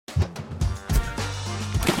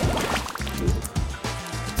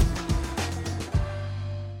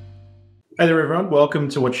Hey there, everyone. Welcome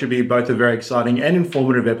to what should be both a very exciting and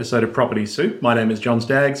informative episode of Property Soup. My name is John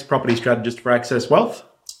Staggs, property strategist for Access Wealth.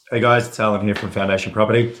 Hey guys, it's Allan here from Foundation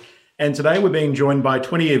Property. And today we're being joined by a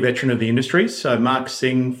 20-year veteran of the industry, so Mark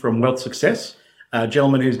Singh from Wealth Success, a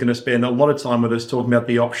gentleman who's going to spend a lot of time with us talking about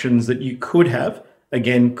the options that you could have,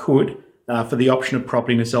 for the option of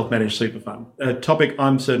property in a self-managed super fund. A topic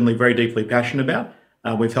I'm certainly very deeply passionate about.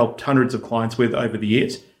 We've helped hundreds of clients with over the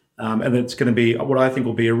years. And it's going to be what I think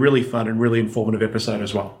will be a really fun and really informative episode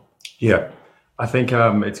as well. Yeah, I think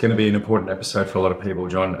it's going to be an important episode for a lot of people,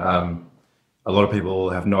 John. A lot of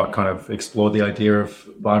people have not kind of explored the idea of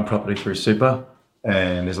buying property through super,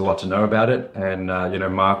 and there's a lot to know about it. And,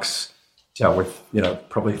 Mark's dealt with,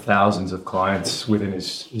 probably thousands of clients within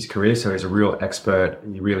his career. So he's a real expert.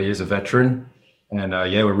 He really is a veteran. And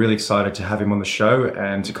we're really excited to have him on the show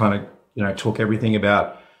and to kind of, talk everything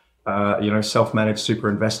about self-managed super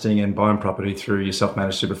investing and buying property through your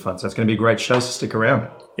self-managed super fund. So it's going to be a great show, so stick around.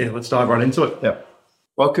 Yeah, let's dive right into it. Yeah.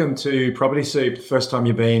 Welcome to Property Soup. First time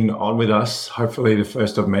you've been on with us, hopefully the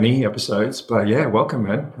first of many episodes. But yeah, welcome,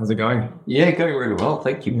 man. How's it going? Yeah, going really well.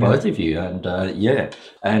 Thank you, both of you. And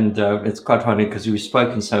it's quite funny because we've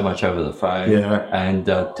spoken so much over the phone. Yeah. And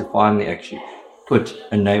to finally actually put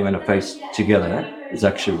a name and a face together is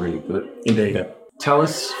actually really good. Indeed. Yeah. Tell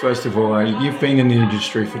us, first of all, you've been in the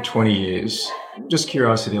industry for 20 years. Just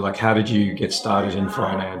curiosity, how did you get started in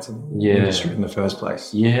finance and the industry in the first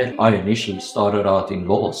place? Yeah, I initially started out in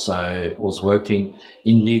law. So I was working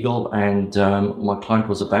in legal and my client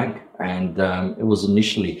was a bank. And it was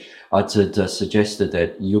initially, I'd suggested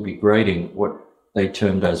that you'll be grading what they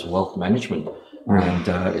termed as wealth management. And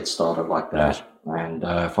it started like that. And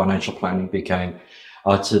financial planning became,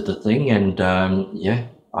 the thing. And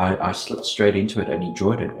I slipped straight into it and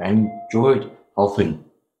enjoyed it and enjoyed helping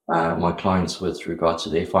my clients with regards to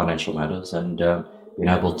their financial matters and being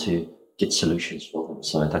able to get solutions for them.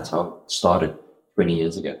 So that's how it started 20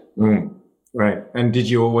 years ago. Right. And did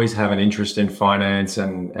you always have an interest in finance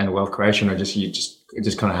and wealth creation, or it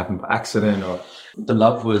just kind of happened by accident? Or the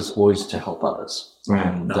love was always to help others.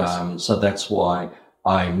 And nice. So that's why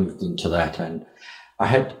I moved into that. And I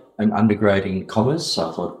had an undergrad in commerce.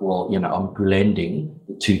 So I thought, I'm blending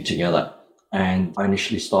the two together. And I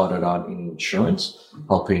initially started out in insurance,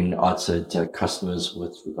 helping customers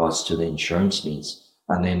with regards to their insurance needs.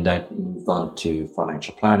 And then that moved on to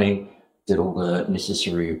financial planning, did all the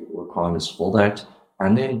necessary requirements for that.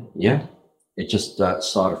 And then, it just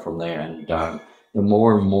started from there. And the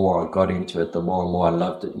more and more I got into it, the more and more I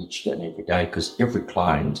loved it each and every day because every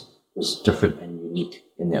client was different and unique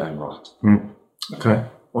in their own right. Okay.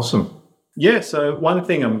 Awesome. Yeah, so one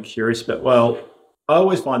thing I'm curious about, I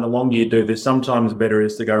always find the longer you do this, sometimes better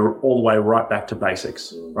is to go all the way right back to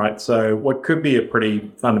basics, right? So what could be a pretty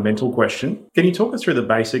fundamental question, can you talk us through the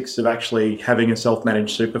basics of actually having a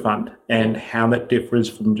self-managed super fund and how that differs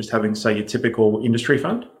from just having, say, your typical industry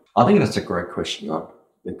fund? I think that's a great question, Rob,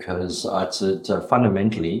 because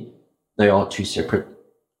fundamentally they are two separate.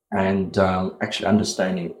 And actually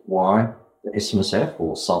understanding why the SMSF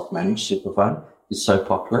or self-managed super fund is so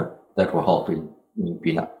popular, that will help in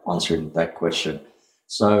me answering that question.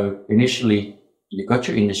 So initially, you got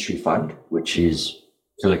your industry fund, which is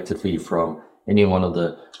collectively from any one of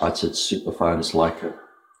the, super funds like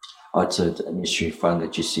an industry fund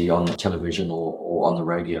that you see on the television or on the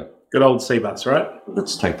radio. Good old CBUS, right?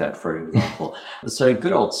 Let's take that for example. So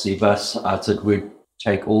good old CBUS, would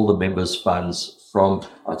take all the members' funds from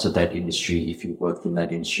that industry if you worked in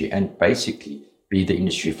that industry and basically be the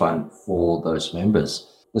industry fund for those members.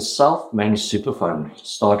 The self-managed super fund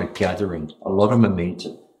started gathering a lot of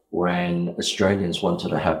momentum when Australians wanted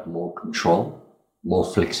to have more control, more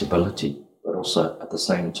flexibility, but also at the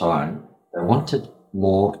same time, they wanted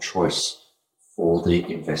more choice for their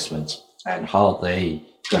investments and how they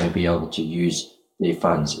going to be able to use their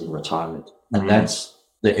funds in retirement. And that's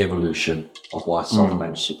the evolution of why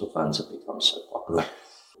self-managed super funds have become so popular.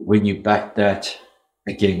 When you back that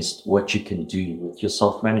against what you can do with your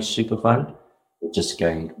self-managed super fund, it just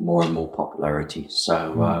gained more and more popularity.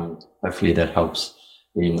 So hopefully that helps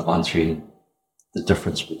in answering the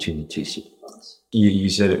difference between the two super funds. You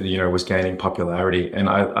said it, was gaining popularity. And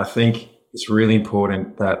I think it's really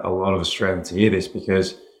important that a lot of Australians hear this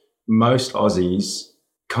because most Aussies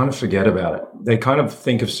kind of forget about it. They kind of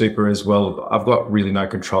think of super as, well, I've got really no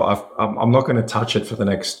control. I'm not going to touch it for the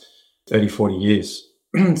next 30, 40 years.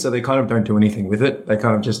 So they kind of don't do anything with it. They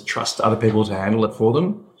kind of just trust other people to handle it for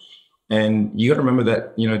them. And you got to remember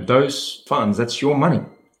that, those funds, that's your money.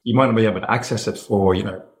 You might not be able to access it for,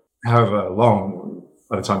 however long,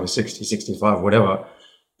 by the time you're 60, 65, whatever,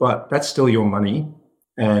 but that's still your money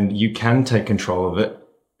and you can take control of it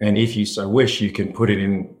And if you so wish, you can put it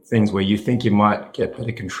in things where you think you might get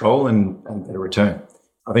better control and better return.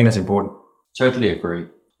 I think that's important. Totally agree.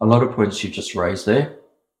 A lot of points you just raised there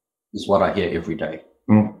is what I hear every day.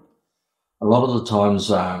 A lot of the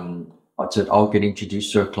times I'll get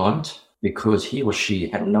introduced to a client because he or she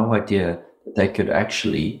had no idea that they could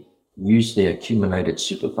actually use their accumulated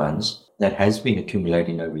super funds that has been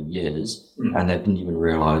accumulating over years, and they didn't even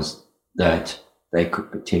realize that they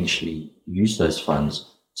could potentially use those funds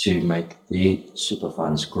to make their super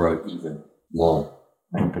funds grow even more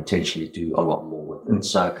and potentially do a lot more with it.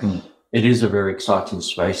 So it is a very exciting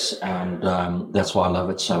space, and that's why I love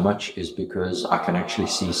it so much, is because I can actually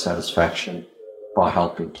see satisfaction by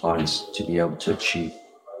helping clients to be able to achieve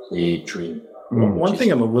their dream. One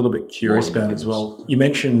thing I'm a little bit curious about as well, you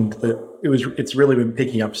mentioned that it's really been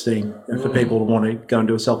picking up steam for people to want to go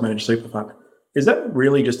into a self-managed super fund. Is that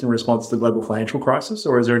really just in response to the global financial crisis,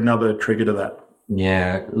 or is there another trigger to that?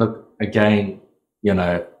 Yeah, look, again,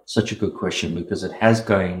 such a good question, because it has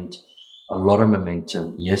gained a lot of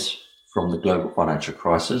momentum, yes, from the global financial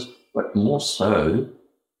crisis, but more so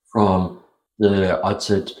from I'd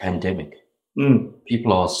say, the pandemic.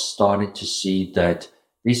 People are starting to see that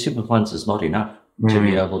these super funds is not enough to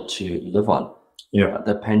be able to live on. Yeah.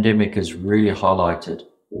 The pandemic has really highlighted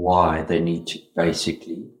why they need to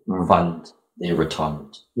basically fund their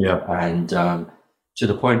retirement. Yeah. And to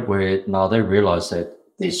the point where now they realize that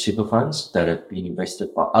there's super funds that have been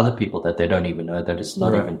invested by other people that they don't even know, that it's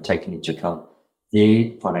not even taken into account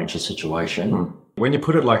their financial situation. When you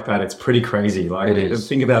put it like that, it's pretty crazy. Like, it is.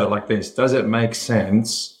 Think about it like this. Does it make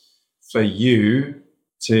sense for you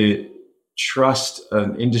to trust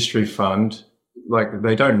an industry fund? Like,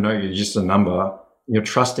 they don't know you, just a number. You're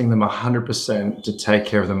trusting them 100% to take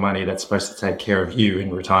care of the money that's supposed to take care of you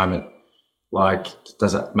in retirement. Like,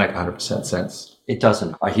 does that make 100% sense? It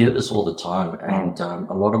doesn't. I hear this all the time. And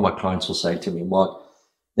a lot of my clients will say to me, Mark,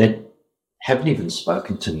 they haven't even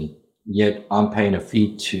spoken to me, yet I'm paying a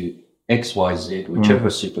fee to XYZ, whichever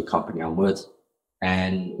super company I'm with.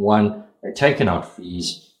 And they're taking out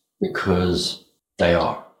fees because they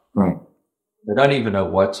are. They don't even know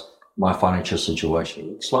what my financial situation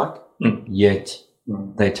looks like, yet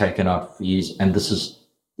they're taking out fees. And this is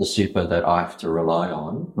the super that I have to rely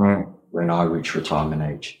on when I reach retirement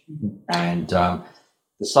age. And the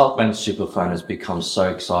self-managed super fund has become so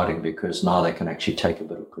exciting because now they can actually take a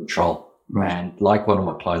bit of control. And like one of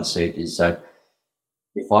my clients said, is that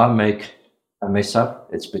if I make a mess up,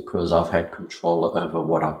 it's because I've had control over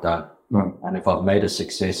what I've done. And if I've made a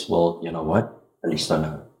success, well, you know what? At least I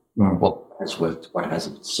know what has worked, what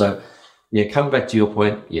hasn't. So, coming back to your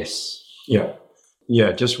point, yes.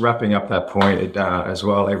 Yeah, just wrapping up that point as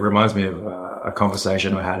well, it reminds me of a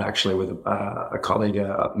conversation I had actually with a colleague,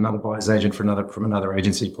 another buyer's agent from another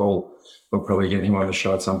agency, Paul. We'll probably get him on the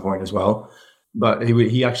show at some point as well. But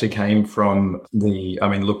he actually came from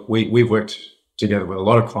we've worked together with a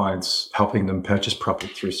lot of clients, helping them purchase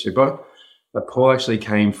property through super. But Paul actually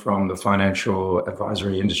came from the financial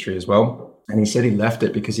advisory industry as well. And he said he left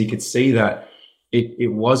it because he could see that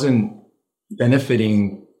it wasn't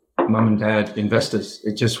benefiting mum and dad investors.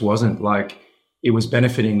 It just wasn't. Like, it was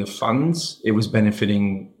benefiting the funds, it was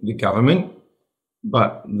benefiting the government,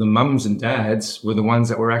 but the mums and dads were the ones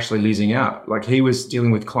that were actually losing out. Like, he was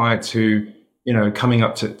dealing with clients who, coming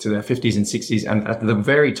up to their 50s and 60s, and at the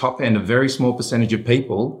very top end, a very small percentage of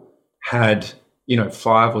people had,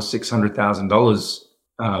 $500,000 or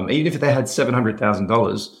 $600,000, even if they had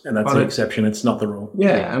 $700,000. And that's the exception. It's not the rule.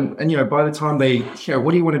 Yeah. And by the time they,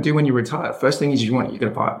 what do you want to do when you retire? First thing is you got to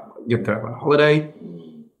go on a holiday.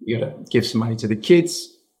 You got to give some money to the kids.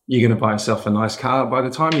 You're going to buy yourself a nice car. By the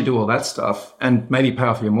time you do all that stuff and maybe pay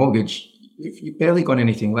off your mortgage, if you barely got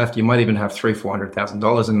anything left, you might even have $300,000,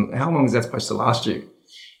 $400,000. And how long is that supposed to last you?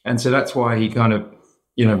 And so that's why he kind of,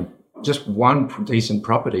 just one decent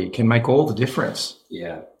property can make all the difference.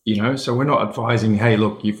 Yeah. So we're not advising, hey,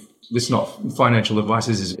 look, this is not financial advice,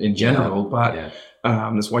 this is in general, but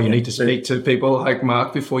that's why you need to speak to people like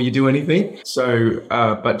Mark before you do anything. So,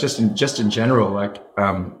 but just in general, like,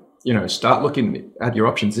 start looking at your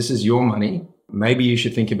options. This is your money. Maybe you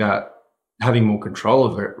should think about having more control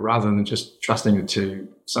of it rather than just trusting it to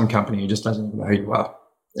some company who just doesn't even know who you are.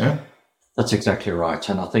 Yeah. That's exactly right.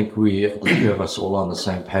 And I think the three of us all on the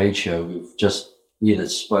same page here. We've just either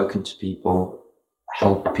spoken to people,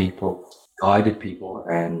 helped people, guided people,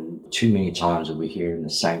 and too many times we're hearing the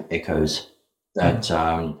same echoes that,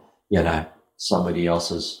 somebody else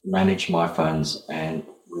has managed my funds and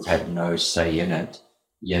we've had no say in it.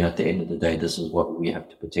 Yet at the end of the day, this is what we have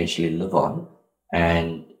to potentially live on.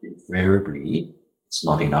 And invariably, it's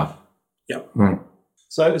not enough. Yeah.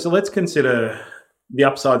 So let's consider the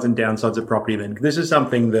upsides and downsides of property then? This is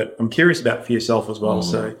something that I'm curious about for yourself as well.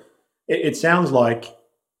 So it sounds like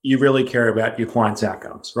you really care about your client's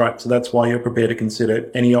outcomes, right? So that's why you're prepared to consider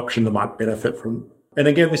any option that might benefit from. And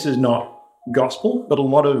again, this is not gospel, but a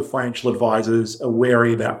lot of financial advisors are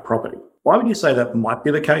wary about property. Why would you say that might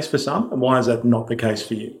be the case for some, and why is that not the case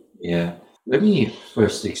for you? Yeah. Let me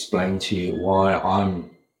first explain to you why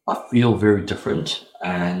I feel very different,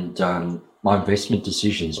 and my investment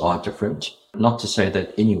decisions are different. Not to say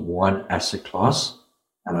that any one asset class,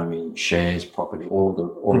 and I mean shares, property, all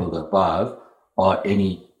of the above, are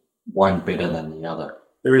any one better than the other.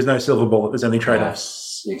 There is no silver bullet. There's only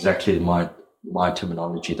trade-offs. That's exactly my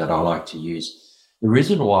terminology that I like to use. The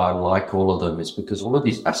reason why I like all of them is because all of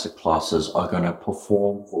these asset classes are going to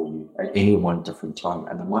perform for you at any one different time,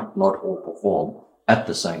 and they might not all perform at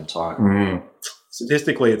the same time.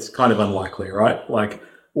 Statistically, it's kind of unlikely, right? Like,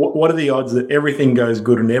 what are the odds that everything goes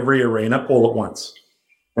good in every arena all at once?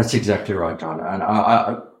 That's exactly right, John. And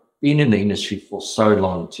I've been in the industry for so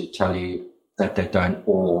long to tell you that they don't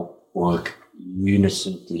all work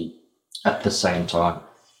unisonly at the same time.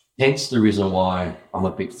 Hence the reason why I'm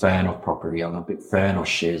a big fan of property, I'm a big fan of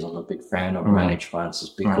shares, I'm a big fan of managed funds, is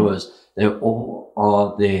because they all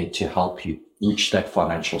are there to help you reach that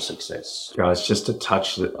financial success. Guys, just to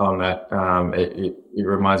touch on that, it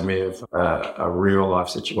reminds me of a real life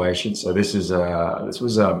situation. So this was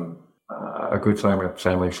a good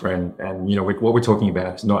family friend, and what we're talking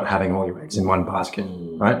about is not having all your eggs in one basket,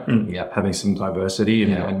 right? Yeah, having some diversity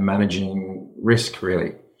and managing risk,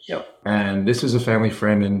 really. Yep. And this was a family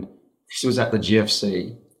friend, and this was at the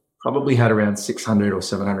GFC. Probably had around $600,000 or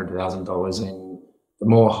 $700,000 in the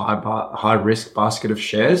more high risk basket of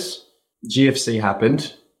shares. GFC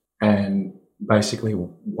happened and basically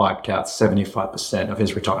wiped out 75% of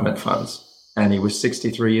his retirement funds. And he was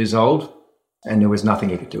 63 years old, and there was nothing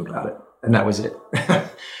he could do about it. And that was it.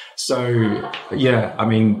 So, yeah, I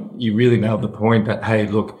mean, you really nailed the point that, hey,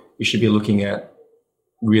 look, you should be looking at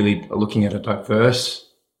a diverse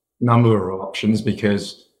number of options,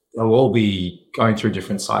 because they'll all be going through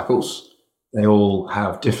different cycles. They all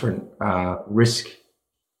have different risk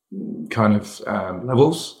kind of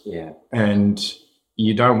levels. Yeah. And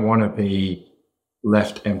you don't want to be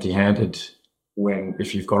left empty-handed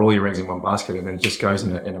if you've got all your eggs in one basket, and then it just goes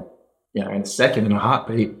in a second, in a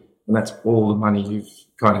heartbeat, and that's all the money you've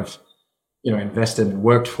kind of invested and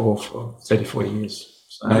worked for 30, 40 years.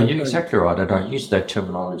 So, no, you're exactly right. I don't use that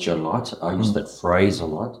terminology a lot. I use that phrase a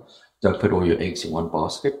lot. Don't put all your eggs in one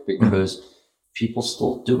basket, because people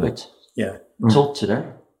still do it. Yeah. Till today.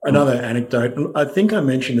 Another anecdote. I think I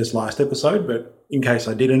mentioned this last episode, but in case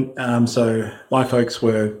I didn't, so my folks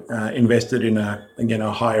were invested in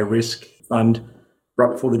a higher risk fund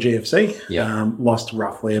right before the GFC. Yeah. Lost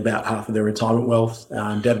roughly about half of their retirement wealth,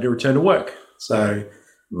 doubted to return to work. So,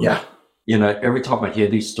 yeah. Every time I hear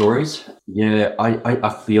these stories, I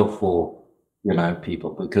feel for,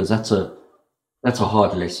 people, because that's a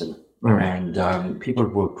hard lesson. And people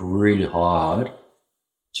work really hard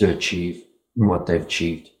to achieve what they've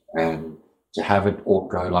achieved, and to have it all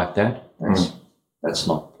go like that, that's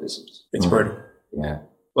not pleasant. It's brutal. Yeah.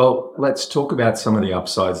 Well, let's talk about some of the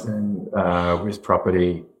upsides then with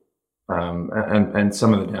property, and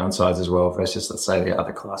some of the downsides as well versus, let's say, the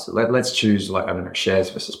other classes. Let's choose, shares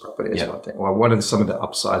versus property as one thing. Well, what are some of the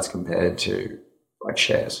upsides compared to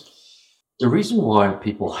shares? The reason why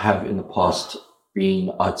people have in the past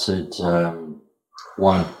been, I'd say, a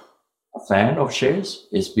fan of shares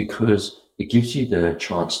is because it gives you the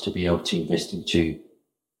chance to be able to invest into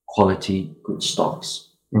quality, good stocks,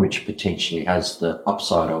 which potentially has the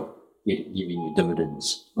upside of giving you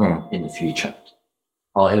dividends in the future.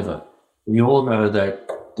 However, we all know that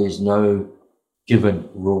there's no given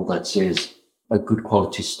rule that says a good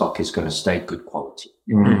quality stock is going to stay good quality.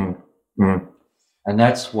 And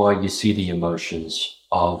that's why you see the emotions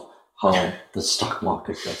of how the stock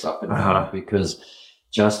market goes up and down, because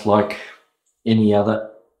just like any other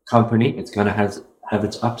company, it's going to have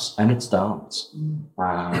its ups and its downs.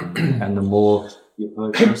 And the more you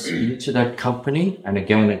purchase into that company, and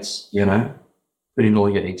again, it's, putting all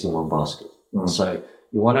your eggs in one basket. So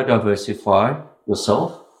you want to diversify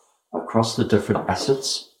yourself across the different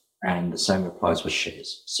assets, and the same applies with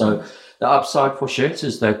shares. So the upside for shares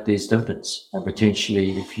is that there's dividends, and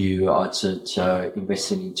potentially if you are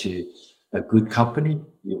investing into a good company,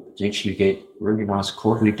 you'll potentially get really nice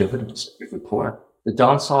quarterly dividends every quarter. The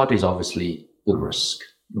downside is obviously the risk.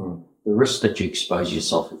 The risk that you expose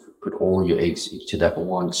yourself if you put all your eggs into that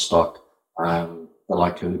one stock. The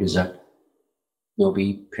likelihood is that there'll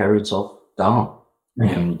be periods of down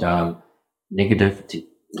and negativity,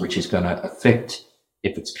 which is going to affect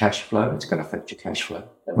If it's cash flow, it's going to affect your cash flow.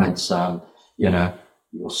 If it's,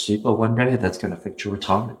 your super one day, that's going to affect your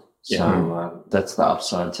retirement. So that's the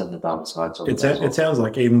upsides and the downsides of it. It sounds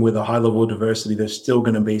like even with a high level of diversity, there's still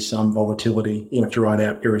going to be some volatility you have to ride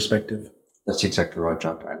out irrespective. That's exactly right,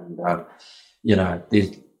 John. And,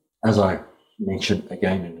 as I mentioned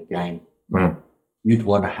again and again, you'd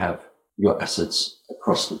want to have your assets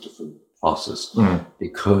across the different classes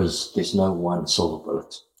because there's no one silver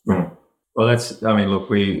bullet. Well,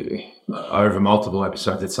 we over multiple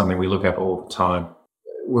episodes, it's something we look at all the time.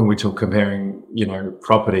 When we talk comparing,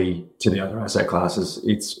 property to the other asset classes,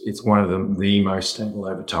 it's one of the most stable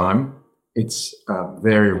over time. It's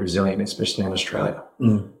very resilient, especially in Australia.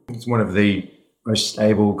 It's one of the most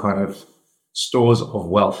stable kind of stores of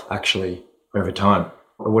wealth, actually, over time.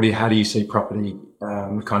 How do you see property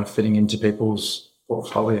kind of fitting into people's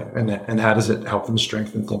portfolio, and how does it help them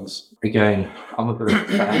strengthen things? Again, I'm a bit of a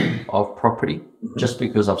fan of property just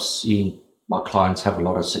because I've seen my clients have a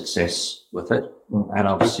lot of success with it, and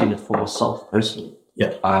I've seen it for myself personally.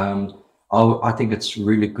 Yeah. I think it's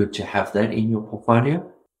really good to have that in your portfolio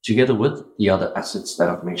together with the other assets that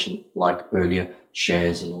I've mentioned, like earlier,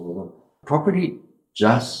 shares and all of them. Property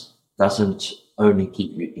just doesn't only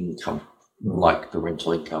give you income like the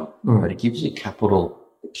rental income, but it gives you capital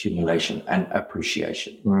accumulation and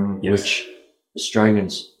appreciation, which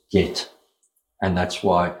Australians get. And that's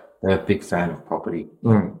why they're a big fan of property.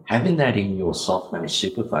 Having that in your self-managed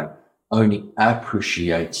super fund only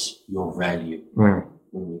appreciates your value when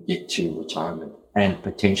you get to retirement, and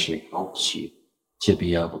potentially helps you to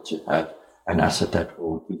be able to have an asset that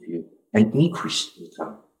will give you an increased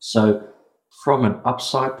income. So from an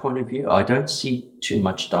upside point of view, I don't see too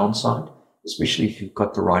much downside, especially if you've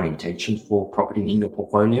got the right intention for property in your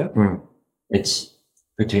portfolio. It's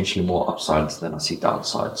potentially more upsides than I see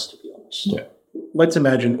downsides, to be honest. Yeah. Let's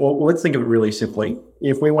imagine, or let's think of it really simply.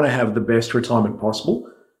 If we want to have the best retirement possible,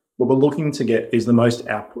 what we're looking to get is the most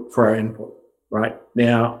output for our input, right?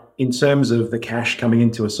 Now, in terms of the cash coming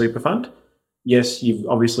into a super fund, yes, you've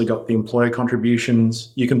obviously got the employer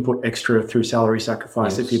contributions. You can put extra through salary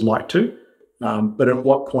sacrifice if you'd like to. But at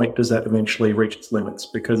what point does that eventually reach its limits?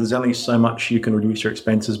 Because there's only so much you can reduce your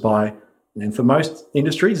expenses by. And for most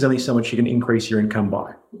industries, there's only so much you can increase your income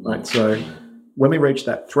by, right? So when we reach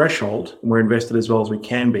that threshold and we're invested as well as we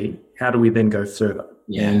can be, how do we then go further?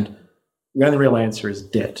 And the only real answer is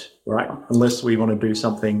debt, right? Unless we want to do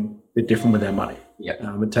something a bit different with our money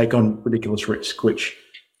and take on ridiculous risk, which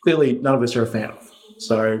clearly none of us are a fan of.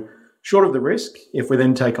 So short of the risk, if we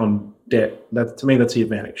then take on debt, to me, that's the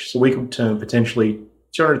advantage. So we could turn potentially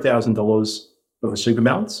 $200,000 of a super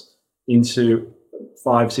balance into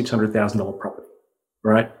 $500,000-$600,000 property,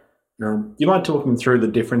 right? Do you mind talking through the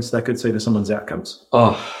difference that could see to someone's outcomes?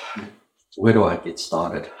 Where do I get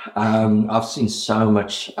started? I've seen so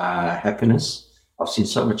much happiness. I've seen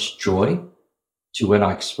so much joy to when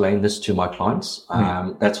I explain this to my clients.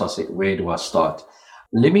 That's why I said, where do I start?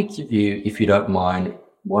 Let me give you, if you don't mind,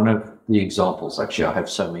 one of the examples. Actually, I have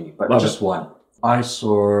so many, but just one. I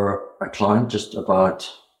saw a client just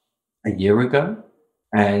about a year ago,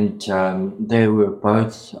 and they were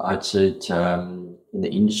both, I'd say, in the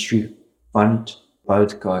industry fund,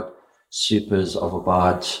 both got supers of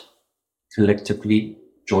about collectively,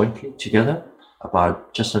 jointly together,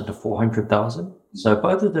 about just under 400,000. So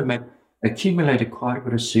both of them had accumulated quite a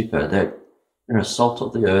bit of super that, salt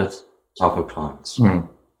of the earth type of clients. Do you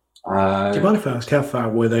mind if I ask, how far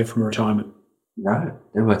were they from retirement? No,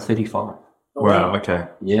 they were 35. Wow, okay.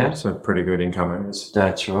 Yeah. So pretty good income earners.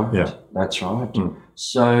 That's right. Yeah. That's right.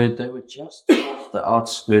 So they were just off the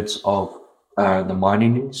outskirts of the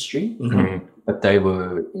mining industry, but they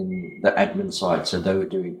were in the admin side. So they were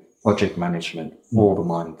doing project management for the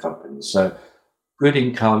mining companies. So good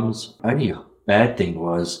incomes. Only bad thing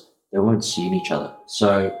was they weren't seeing each other.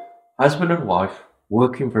 So husband and wife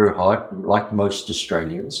working very hard, like most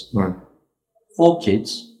Australians. 4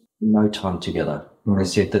 kids, no time together. They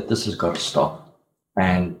said that this has got to stop.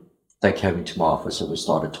 And they came into my office and we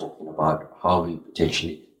started talking about how we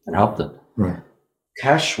potentially can help them.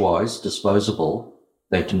 Cash-wise, disposable,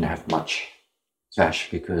 they didn't have much cash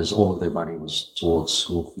because all of their money was towards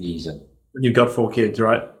school fees. And you've got 4 kids,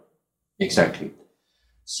 right? Exactly.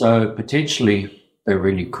 So potentially they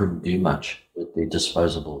really couldn't do much with their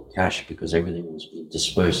disposable cash because everything was being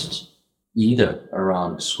dispersed either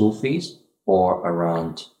around school fees or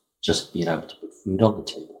around just being able to put food on the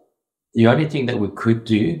table. The only thing that we could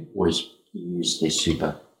do was use their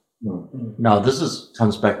super. Now, this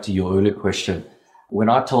comes back to your earlier question. When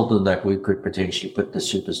I told them that we could potentially put the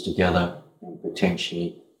supers together and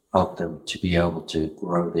potentially help them to be able to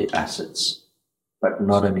grow their assets, but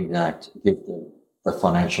not only that, give them the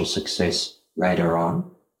financial success later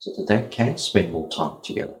on so that they can spend more time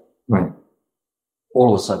together. Right.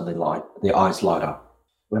 All of a sudden their eyes light up.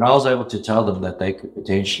 When I was able to tell them that they could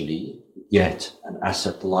potentially get an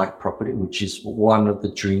asset-like property, which is one of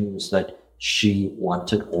the dreams that she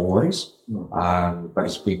wanted always, but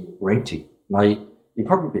it's been renting. Now, you'd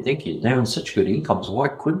probably be thinking, they're on such good incomes, why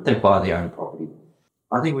couldn't they buy their own property?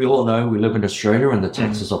 I think we all know we live in Australia and the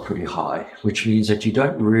taxes are pretty high, which means that you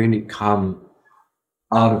don't really come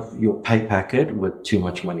out of your pay packet with too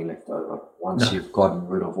much money left over once you've gotten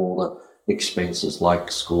rid of all the expenses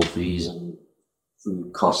like school fees and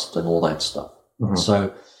food costs and all that stuff.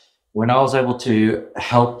 So when I was able to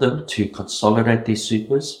help them to consolidate these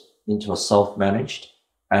supers into a self-managed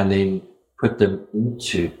and then put them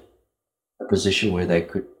into a position where they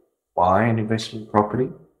could buy an investment property,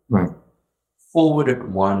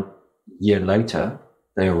 forwarded 1 year later,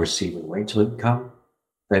 they are receiving rental income.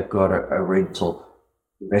 They've got a rental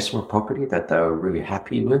investment property that they were really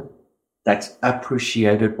happy with. That's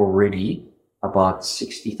appreciated already about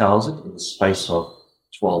 60,000 in the space of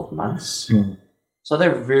 12 months. So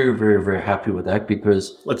they're very, very, very happy with that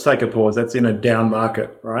because... Let's take a pause. That's in a down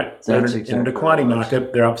market, right? So in a declining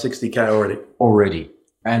market, they're up 60K already. Already.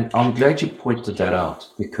 And I'm glad you pointed that out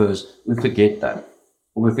because we forget that.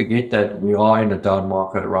 We forget that we are in a down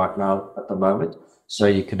market right now at the moment. So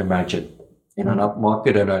you can imagine in an up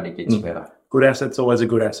market, it only gets better. Good asset's always a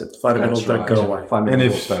good asset. Fundamentals don't go away.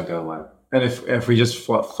 Fundamentals don't go away. And if we just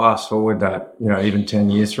fast forward that, even 10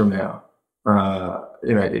 years from now,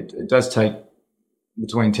 it does take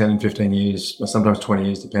between 10 and 15 years, or sometimes 20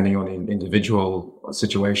 years, depending on the individual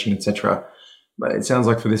situation, etc. But it sounds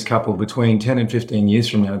like for this couple, between 10 and 15 years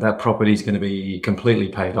from now, that property is going to be completely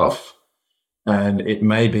paid off and it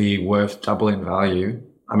may be worth double in value.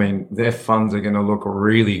 I mean, their funds are going to look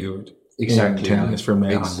really good. Exactly. 10 years from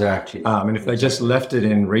now. Exactly. And if they just left it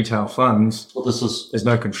in retail funds, well, there's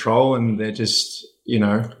no control and they're just, this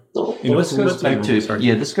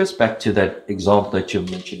goes back to that example that you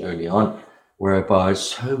mentioned early on, whereby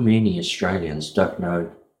so many Australians don't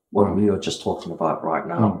know what we are just talking about right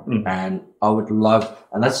now. And I would love,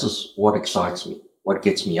 and that's just what excites me, what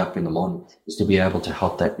gets me up in the morning, is to be able to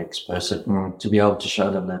help that next person, to be able to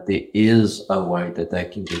show them that there is a way that they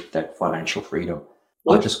can get that financial freedom.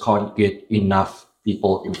 I just can't get enough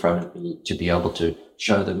people in front of me to be able to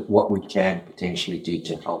show them what we can potentially do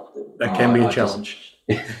to help them. That can be a challenge.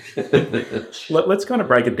 Let's kind of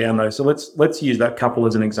break it down though. So let's use that couple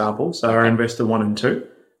as an example. So our investor 1 and 2.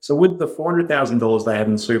 So with the $400,000 they had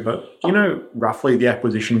in super, do you know roughly the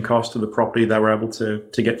acquisition cost of the property they were able to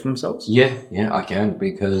get for themselves? Yeah, I can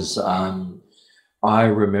because I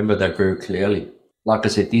remember that very clearly. Like I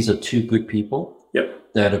said, these are two good people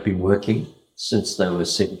that have been working since they were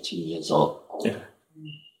 17 years old. Yeah.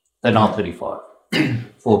 They're now 35.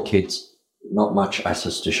 4 kids, not much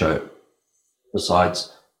assets to show.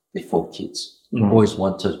 Besides, they're 4 kids. Always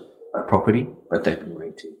wanted a property, but they've been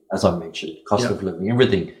renting. As I mentioned, cost of living,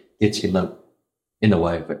 everything gets in the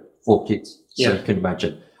way of it. 4 kids. So you can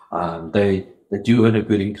imagine. They do earn a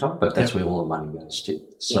good income, but that's where all the money goes to.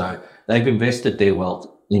 So they've invested their wealth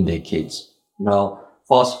in their kids. Now,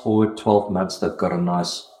 fast forward 12 months, they've got a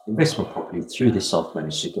nice investment property through the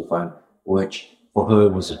self-managed super fund, which for her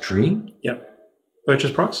was a dream. Yep.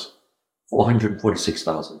 Purchase price?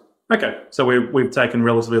 $446,000. Okay. So we've taken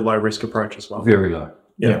relatively low risk approach as well. Very low.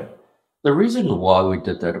 Yeah. The reason why we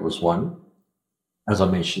did that was one, as I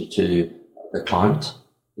mentioned to the client,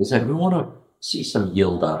 is that we want to see some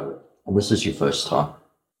yield out of it. And this is your first time.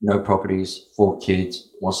 No properties, 4 kids,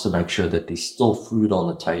 wants to make sure that there's still food on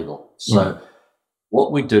the table. So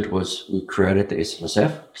what we did was we created the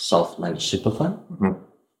SMSF, Self-Managed Super Fund.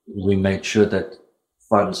 We made sure that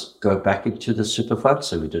funds go back into the super fund.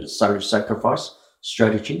 So we did a salary sacrifice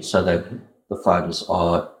strategy so that the funds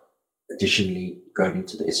are additionally going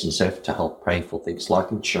into the SMSF to help pay for things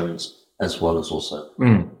like insurance, as well as also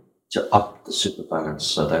to up the super balance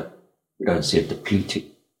so that we don't see a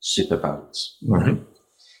depleting super balance.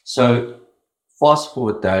 So fast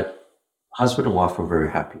forward that, husband and wife were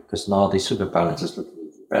very happy because now the super balance is looking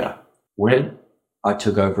even better. When I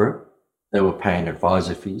took over, they were paying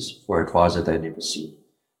advisor fees for an advisor they'd never seen.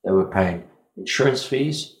 They were paying insurance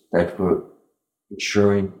fees that were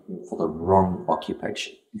insuring for the wrong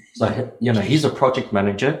occupation. So, he's a project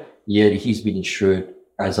manager, yet he's been insured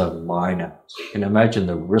as a miner. So you can imagine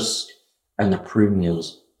the risk and the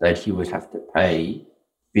premiums that he would have to pay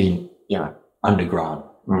being, underground.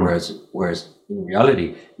 Whereas in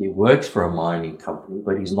reality, he works for a mining company,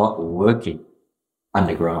 but he's not working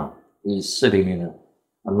underground. He's sitting in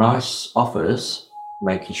a nice office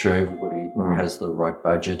making sure everybody has the right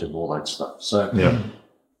budget and all that stuff. So Yeah.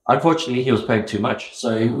 unfortunately, he was paying too much.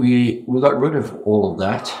 So we got rid of all of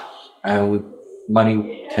that, and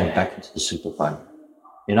money came back into the super fund.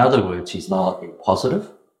 In other words, he's now in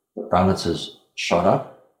positive. The balance has shot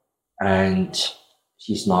up, and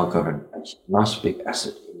he's now got a nice big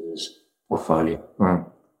asset in his portfolio.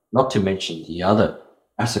 Not to mention the other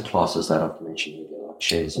asset classes that I've mentioned earlier, like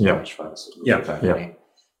shares and hedge funds.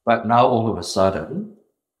 But now all of a sudden,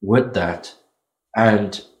 with that,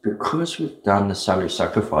 and because we've done the salary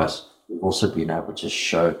sacrifice, we've also been able to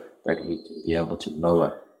show that we can be able to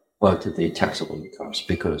lower both of their taxable incomes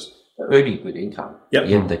because they're earning good income,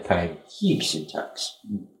 yet they're paying heaps in tax.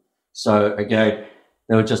 So again,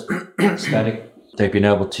 they were just static. They've been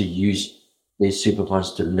able to use these super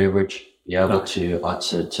funds to leverage, be able to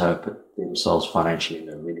put themselves financially in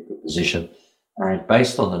a really good position. And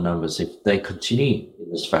based on the numbers, if they continue in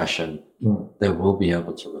this fashion, they will be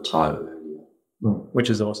able to retire earlier. Which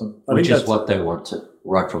is awesome. Which is what they wanted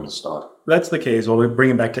right from the start. That's the key as well. We bring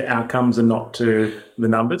it back to outcomes and not to the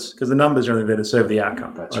numbers, because the numbers are only there to serve the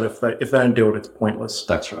outcome. That's right. If they don't do it, it's pointless.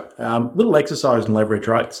 That's right. Little exercise in leverage,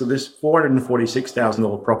 right? So this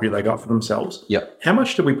 $446,000 property they got for themselves. Yep. How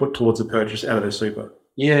much did we put towards the purchase out of their super?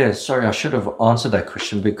 Yeah, sorry, I should have answered that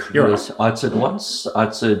question because the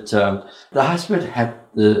husband had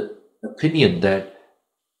the opinion that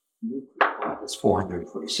we could buy this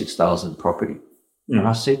 $446,000 property. And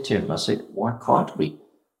I said to him, why can't we?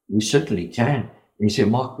 We certainly can. And he said,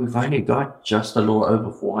 Mark, we've only got just a little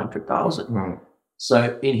over 400,000.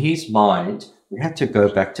 So in his mind, we had to go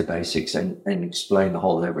back to basics and explain the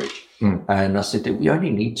whole leverage. And I said that we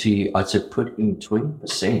only need to, put in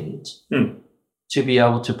 20% to be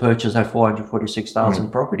able to purchase that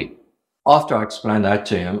 446,000 property. After I explained that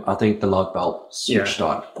to him, I think the light bulb switched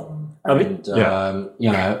on. I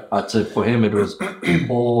said for him, it was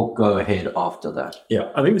all go ahead after that.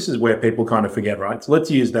 Yeah, I think this is where people kind of forget, right? So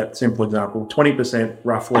let's use that simple example. 20%,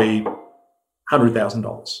 roughly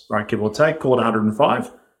 $100,000, right? Give or take, call it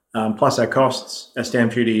 105, plus our costs, our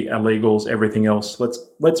stamp duty, our legals, everything else.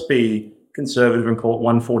 Let's be conservative and call it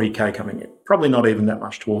 140K coming in. Probably not even that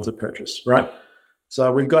much towards a purchase, right? So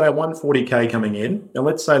we've got our 140K coming in. Now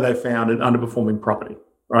let's say they found an underperforming property,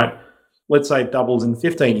 right? Let's say it doubles in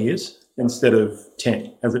 15 years instead of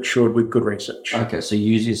 10, as it should with good research. Okay, so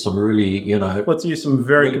using some really, let's use some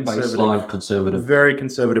very conservative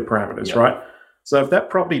parameters, right? So if that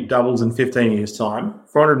property doubles in 15 years' time,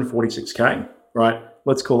 446K, right?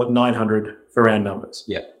 Let's call it 900 for round numbers.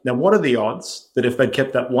 Yeah. Now, what are the odds that if they'd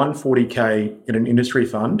kept that 140K in an industry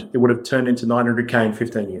fund, it would have turned into 900K in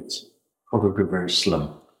 15 years? Probably very slim.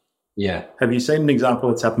 Yeah. Have you seen an example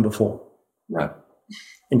that's happened before? No.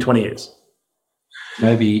 In 20 years?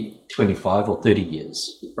 Maybe 25 or 30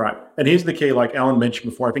 years. Right. And here's the key, like Allan mentioned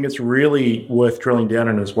before, I think it's really worth drilling down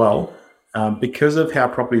on as well. Because of how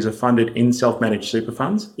properties are funded in self-managed super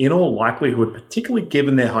funds, in all likelihood, particularly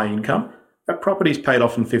given their high income, that property's paid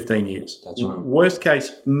off in 15 years. That's right. Worst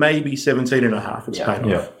case, maybe 17 and a half it's paid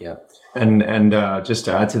off. Yeah. And just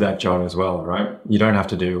to add to that, John, as well, right? You don't have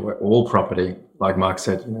to do all property. Like Mark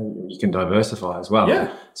said, you can diversify as well.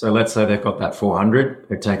 Yeah. So let's say they've got that 400,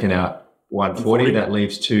 they've taken out 140, that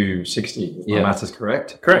leaves 260, if my maths is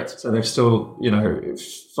correct. Correct. So they've still,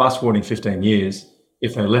 fast forwarding 15 years,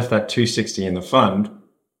 if they left that 260 in the fund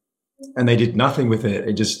and they did nothing with it,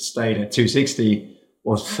 it just stayed at 260,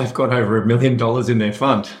 well, they've got over $1 million in their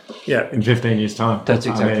fund in 15 years' time. That's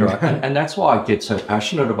exactly right. And that's why I get so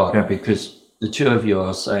passionate about it, because the two of you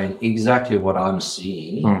are saying exactly what I'm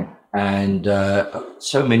seeing. And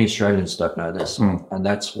so many Australians don't know this. And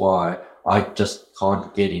that's why I just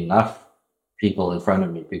can't get enough people in front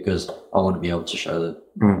of me, because I want to be able to show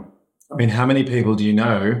them. I mean, how many people do you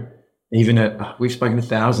know, even we've spoken to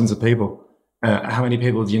thousands of people. How many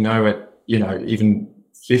people do you know at, even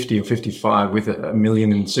 50 or 55 with $1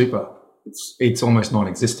 million in super? It's almost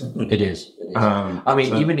non-existent. It is.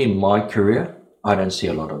 Even in my career, I don't see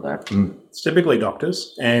a lot of that. It's typically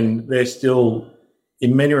doctors, and they're still,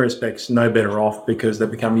 in many respects, no better off because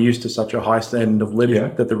they've become used to such a high standard of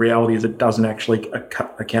living that the reality is it doesn't actually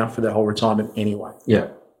account for their whole retirement anyway. Yeah.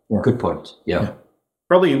 Good point. Yeah.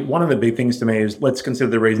 Probably one of the big things to me is let's consider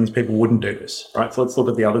the reasons people wouldn't do this, right? So let's look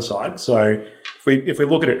at the other side. So if we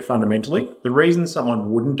look at it fundamentally, the reason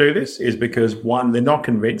someone wouldn't do this is because, one, they're not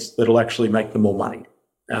convinced that it'll actually make them more money.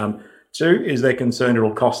 Two is they're concerned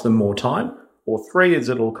it'll cost them more time. Or three is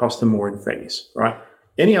it'll cost them more in fees, right?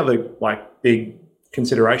 Any other big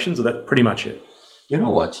considerations, or that's pretty much it? You know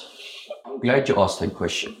what? I'm glad you asked that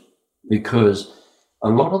question, because a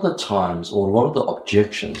lot of the times, or a lot of the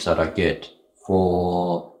objections that I get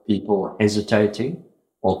for people hesitating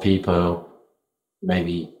or people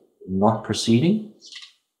maybe not proceeding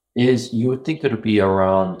is you would think it would be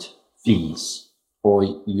around fees, or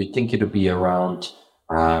you would think it would be around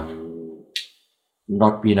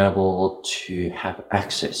not being able to have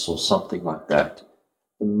access or something like that.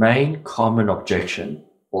 The main common objection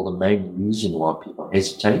or the main reason why people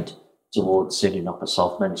hesitate towards setting up a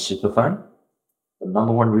self-managed super fund, the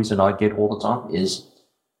number one reason I get all the time is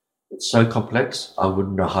it's so complex, I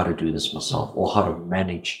wouldn't know how to do this myself or how to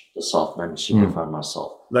manage the self-managed super fund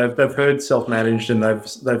myself. They've heard self-managed and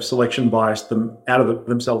they've selection biased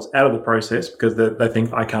themselves out of the process because they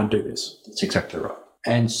think I can't do this. That's exactly right.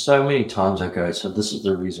 And so many times I go, so this is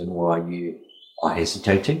the reason why you are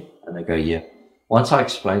hesitating. And they go, yeah. Once I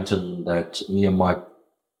explain to them that me and my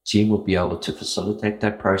team will be able to facilitate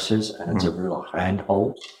that process, and it's a real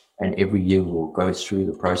handhold, and every year we'll go through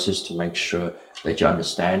the process to make sure that you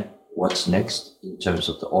understand what's next in terms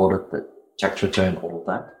of the audit, the tax return, all of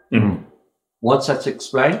that. Mm-hmm. Once that's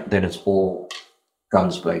explained, then it's all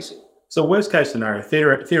guns blazing. So worst case scenario,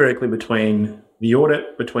 theoretically, between the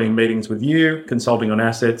audit, between meetings with you, consulting on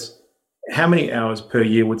assets, how many hours per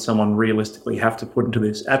year would someone realistically have to put into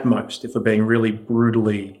this at most if we're being really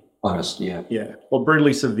brutally honest? Yeah. Yeah. Or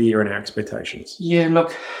brutally severe in our expectations? Yeah,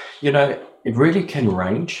 look, it really can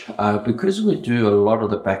range because we do a lot of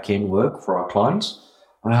the back end work for our clients.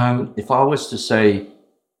 If I was to say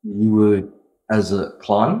you would, as a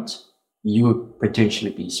client, you would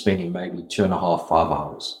potentially be spending maybe 2.5, 5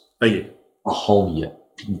 hours a year, a whole year.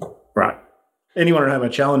 Right. Anyone at home, I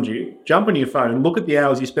challenge you, jump on your phone, look at the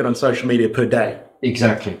hours you spend on social media per day.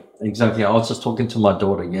 Exactly. I was just talking to my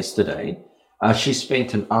daughter yesterday. She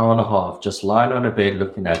spent an hour and a half just lying on her bed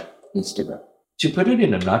looking at Instagram. To put it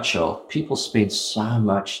in a nutshell, people spend so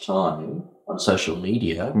much time on social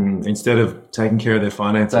media. Instead of taking care of their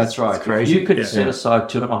finances. That's right. It's crazy. You could set aside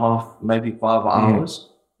 2.5, maybe 5 hours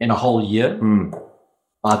in a whole year.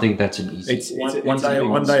 I think that's an easy. It's one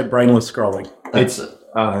day of brainless scrolling.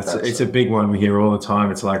 It's a big one we hear all the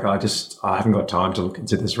time. It's like, I haven't got time to look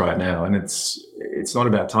into this right now. And it's not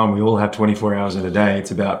about time. We all have 24 hours in a day.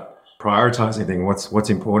 It's about prioritizing things. What's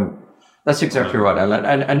important. That's exactly right, Alan.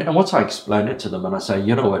 And once I explain it to them and I say,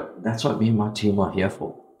 you know what, that's what me and my team are here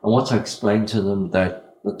for. And once I explain to them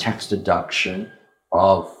that the tax deduction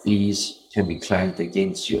of fees can be claimed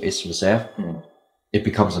against your SMSF, it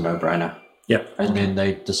becomes a no-brainer. Yeah. And then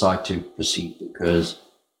they decide to proceed because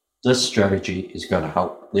this strategy is going to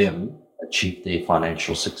help them achieve their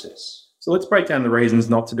financial success. So let's break down the reasons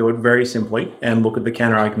not to do it very simply and look at the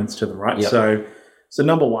counter arguments to them, right? Yep. So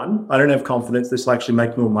number one, I don't have confidence this will actually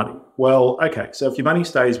make more money. Well, okay, so if your money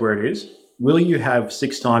stays where it is, will you have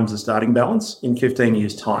 6 times the starting balance in 15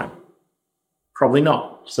 years' time? Probably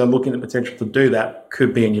not. So looking at the potential to do that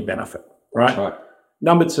could be in your benefit, right? That's right.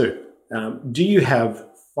 Number two, do you have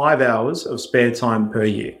 5 hours of spare time per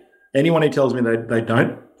year? Anyone who tells me they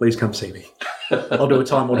don't, please come see me. I'll do a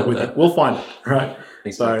time audit with you. We'll find it, right?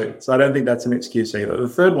 Exactly. So I don't think that's an excuse either. The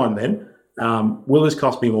third one then, will this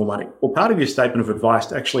cost me more money? Well, part of your statement of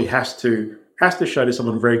advice actually has to show to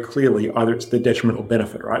someone very clearly either it's the detriment or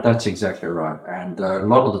benefit, right? That's exactly right. And a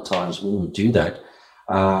lot of the times when we do that,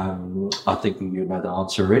 I think you know the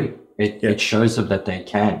answer already. It shows them that they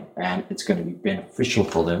can, and it's going to be beneficial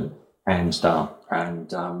for them, hands down. And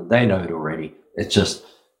they know it already. It's just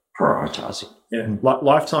prioritizing. Yeah.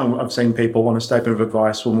 Lifetime, I've seen people on a statement of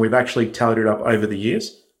advice when we've actually tallied it up over the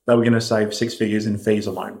years, they were going to save 6 figures in fees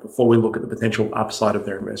alone before we look at the potential upside of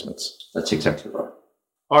their investments. That's exactly right.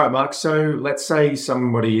 All right, Mark. So let's say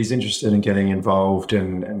somebody is interested in getting involved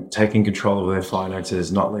and taking control of their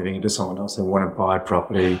finances, not leaving it to someone else. They want to buy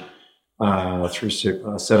property through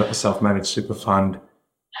super, set up a self-managed super fund,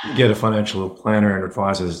 get a financial planner and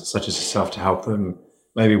advisors such as yourself to help them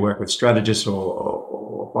maybe work with strategists or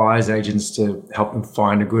buyers agents to help them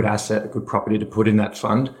find a good asset, a good property to put in that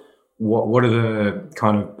fund. What are the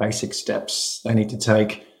kind of basic steps they need to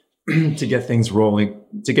take to get things rolling,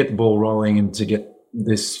 to get the ball rolling and to get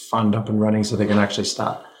this fund up and running so they can actually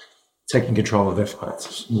start taking control of their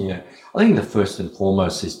finances? Yeah, I think the first and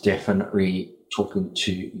foremost is definitely talking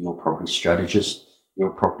to your property strategist,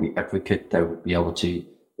 your property advocate. They would be able to,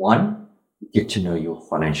 one, get to know your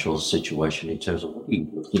financial situation in terms of what are you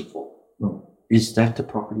looking for. Is that the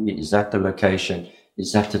property? Is that the location?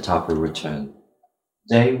 Is that the type of return?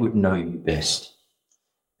 They would know you best.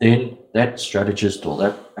 Then that strategist or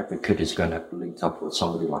that advocate is going to link up with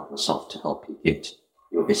somebody like myself to help you get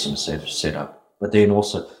your SMSF set up. But then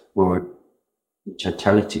also we would, in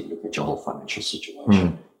totality, look at your whole financial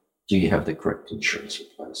situation. Do you have the correct insurance in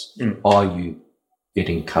place? Are you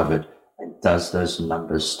getting covered? And does those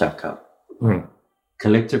numbers stack up?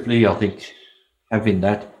 Collectively, I think having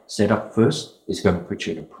that set up first is going to put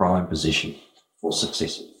you in a prime position for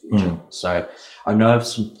success in the future. So I know I've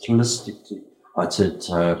simplistically, I'd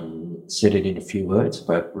said it in a few words,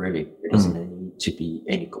 but really it doesn't need to be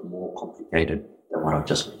any more complicated than what I've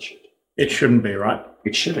just mentioned. It shouldn't be, right?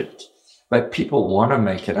 It shouldn't. But people want to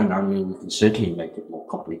make it, and I mean, we can certainly make it more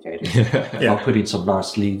complicated. Yeah. I'll put in some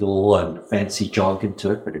nice legal and fancy jargon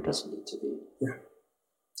to it, but it doesn't need to be.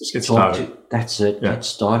 Just get started. That's it. Yeah. Get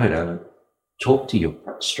started, Alan. Talk to your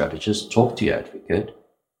strategist, talk to your advocate.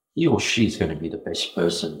 He or she is going to be the best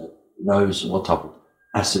person that knows what type of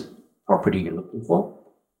asset property you're looking for.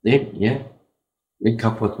 Then, link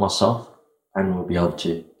up with myself and we'll be able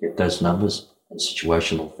to get those numbers and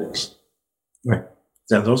situational fixed. Right.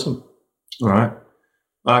 Sounds awesome. All right.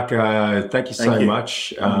 Mark, thank you so you.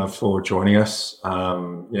 much for joining us.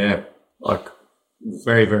 Very,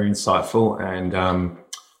 very insightful. And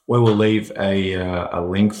we will leave a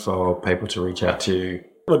link for people to reach out to.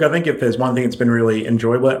 Look, I think if there's one thing that's been really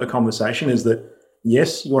enjoyable at the conversation is that,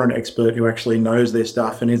 yes, you want an expert who actually knows their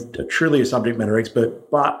stuff and is truly a subject matter expert,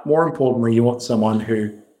 but more importantly, you want someone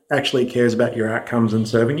who actually cares about your outcomes and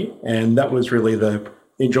serving you. And that was really the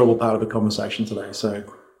enjoyable part of the conversation today. So,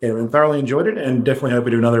 yeah, I thoroughly enjoyed it and definitely hope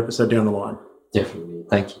we do another episode down the line. Definitely.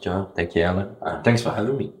 Thank you, John. Thank you, Alan. Thanks for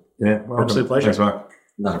having me. Yeah, welcome. Absolute pleasure. Thanks, Mark.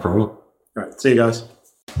 Not a problem. All right. See you guys.